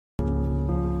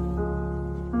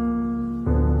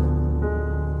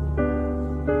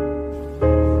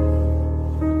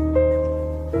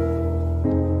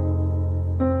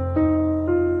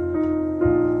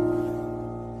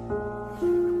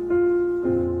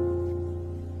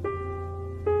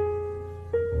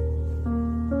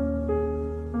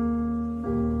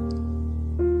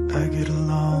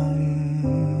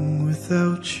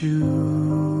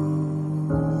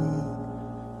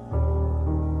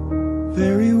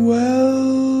well,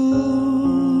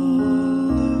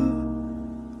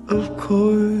 of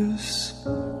course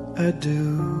I do,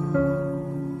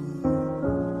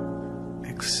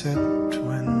 except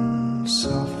when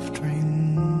soft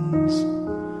rains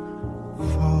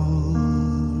fall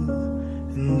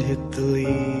and hit the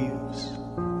leaves.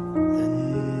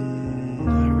 Then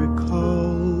I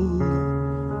recall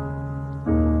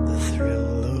the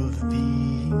thrill of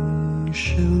being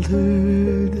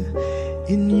sheltered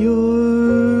in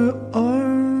your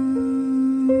arms.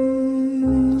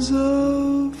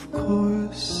 Of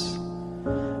course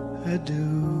I do.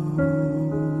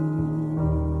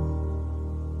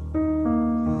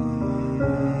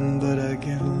 But I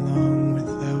get along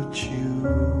without you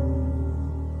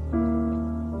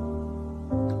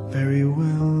very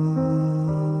well.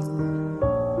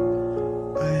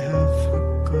 I have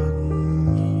forgotten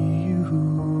you,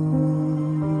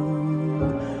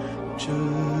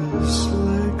 just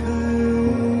like I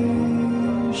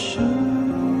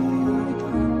should.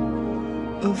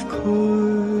 Of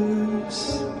course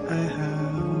I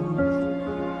have,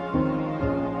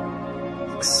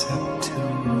 except to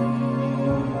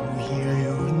hear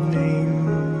your name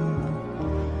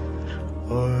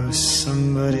or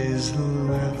somebody's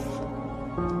laugh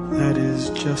that is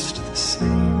just the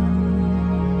same,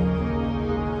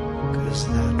 'cause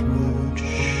that would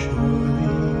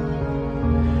surely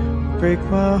break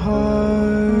my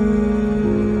heart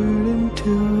in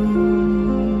two.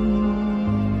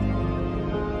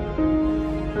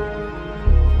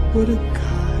 What a guy.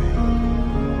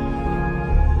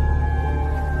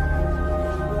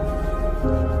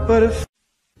 But if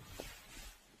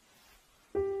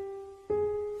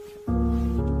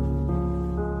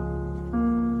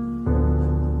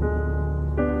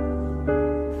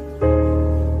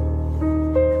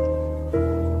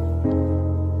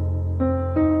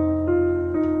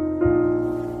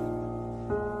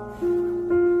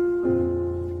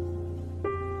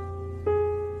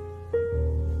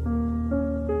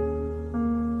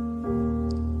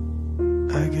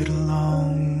I get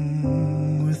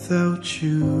along without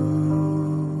you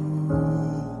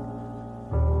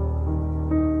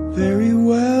very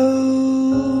well,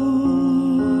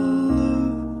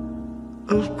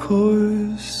 of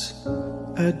course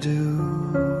I do,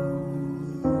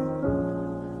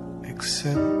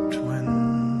 except when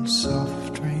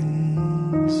soft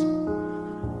rains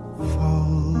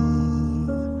fall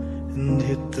and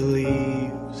hit the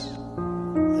leaves.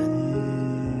 Then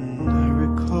I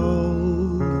recall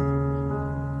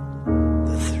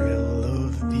the thrill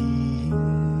of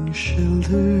being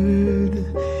sheltered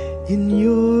in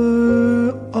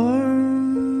your arms.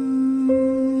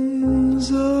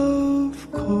 Of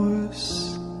course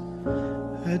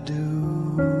I do.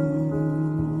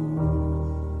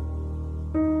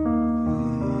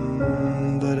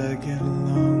 But I get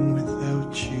along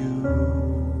without you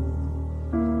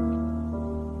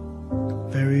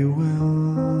very well.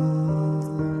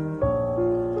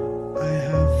 I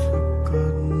have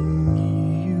forgotten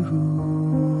you,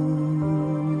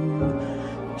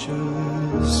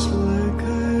 just like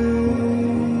I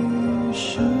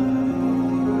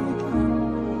should.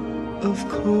 Of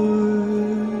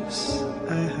course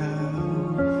I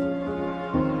have,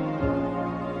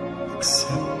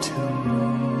 except to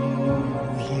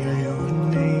hear your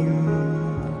name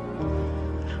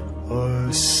or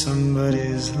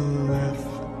somebody's laugh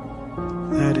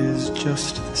that is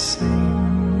just the same,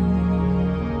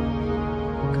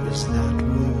 'cause that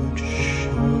would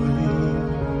surely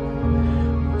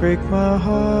break my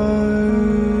heart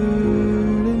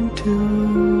in two.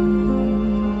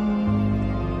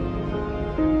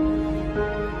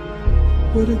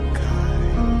 What a guy.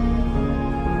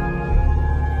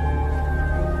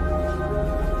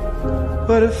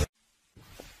 But if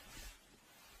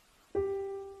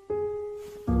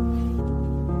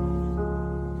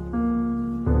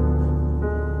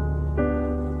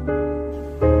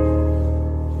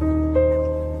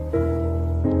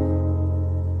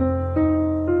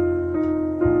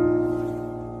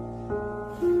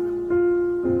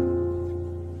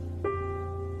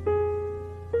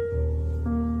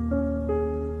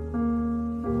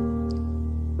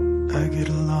I get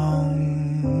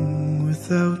along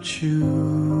without you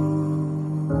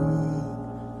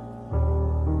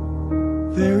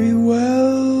very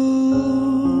well,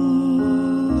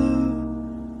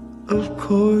 of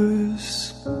course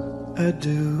I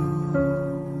do,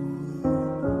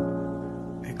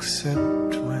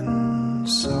 except when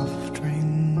soft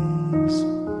rains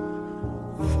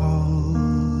fall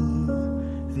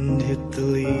and hit the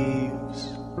leaves.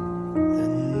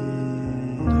 Then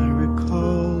I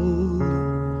recall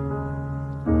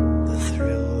the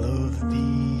thrill of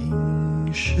being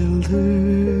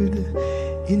sheltered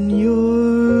in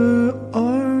your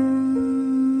arms.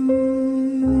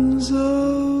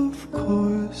 Of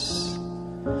course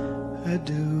I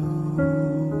do.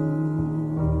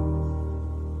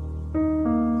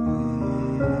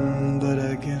 But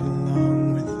I get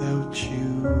along without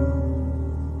you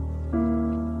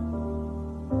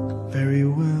very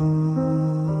well.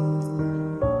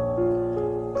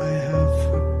 I have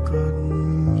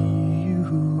forgotten you,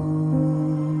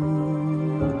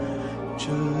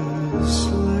 just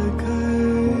like I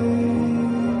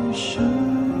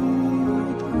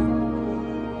should.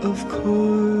 Of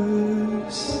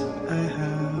course I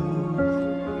have,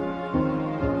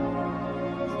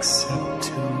 except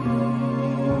to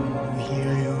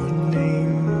hear your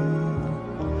name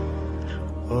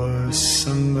or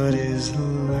somebody's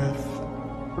laugh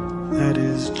that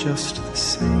is just the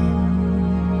same.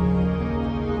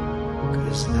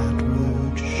 'Cause that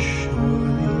would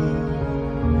surely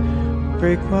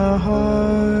break my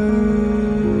heart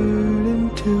in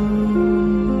two.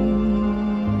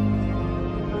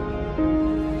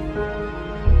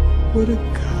 What a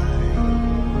guy.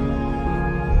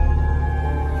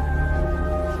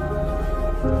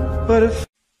 But if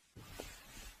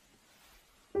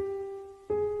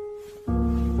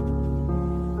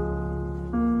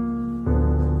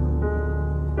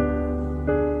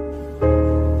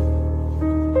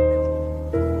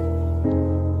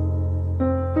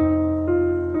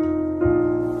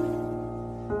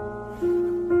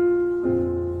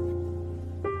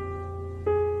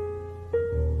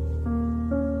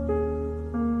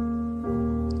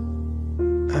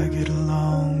I get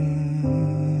along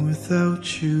without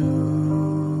you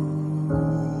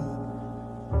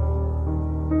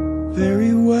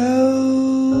very well.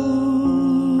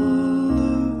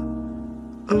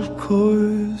 Of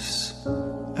course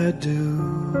I do,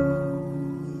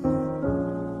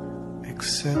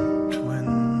 except when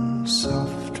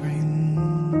soft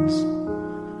rains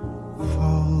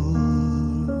fall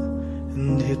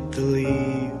and hit the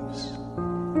leaves.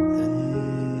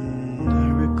 Then I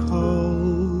recall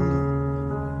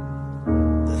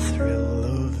the thrill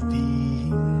of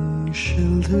being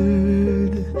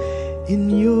sheltered in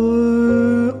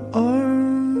your arms.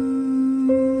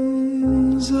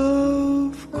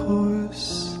 Of course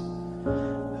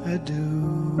I do.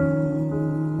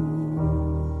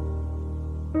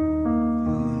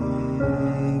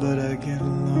 But I get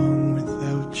along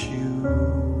without you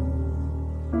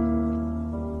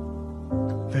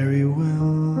very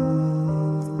well.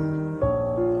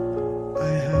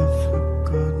 I have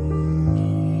forgotten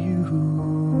you,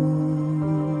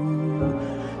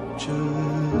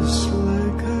 just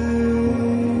like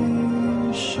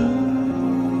I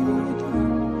should.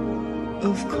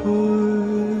 Of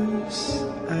course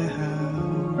I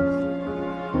have,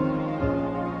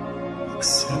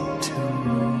 except to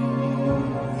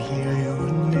hear your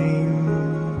name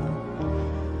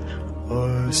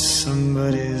or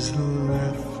somebody's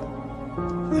laugh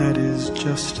that is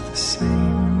just the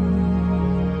same.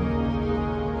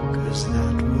 'Cause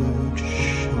that would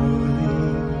surely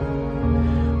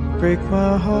break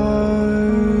my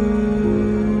heart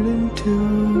in two.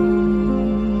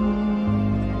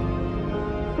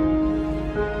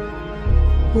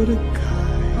 What a guy.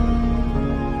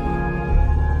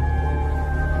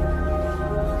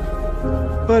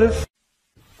 But if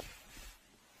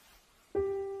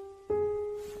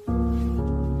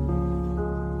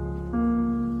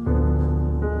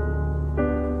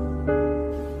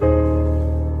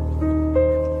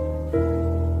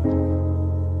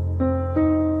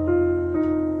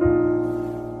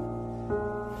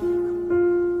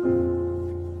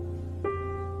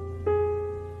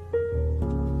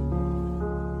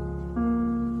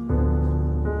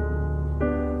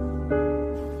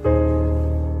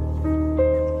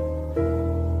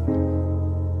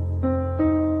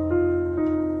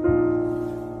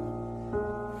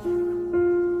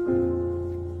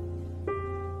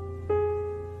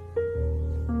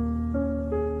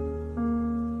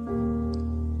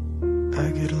I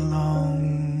get along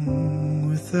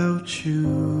without you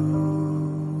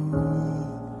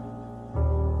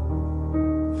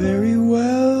very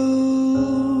well.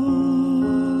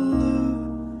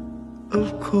 Of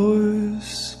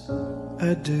course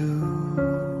I do,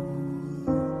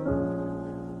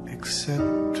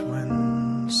 except when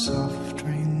soft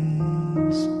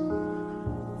rains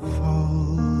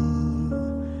fall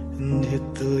and hit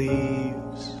the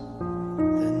leaves.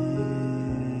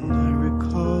 Then I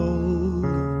recall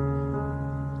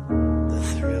the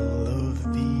thrill of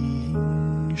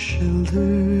being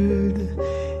sheltered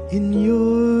in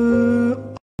your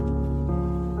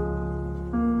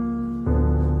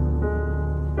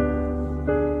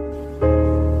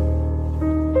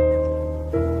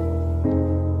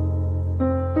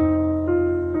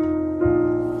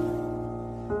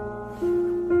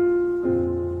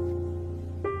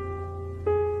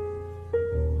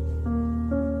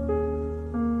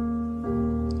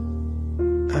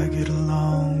get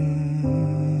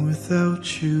along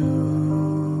without you.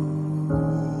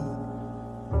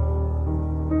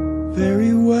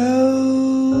 Very well,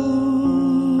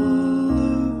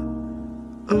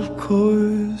 of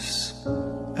course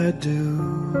I do,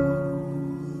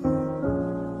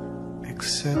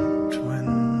 except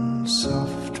when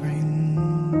soft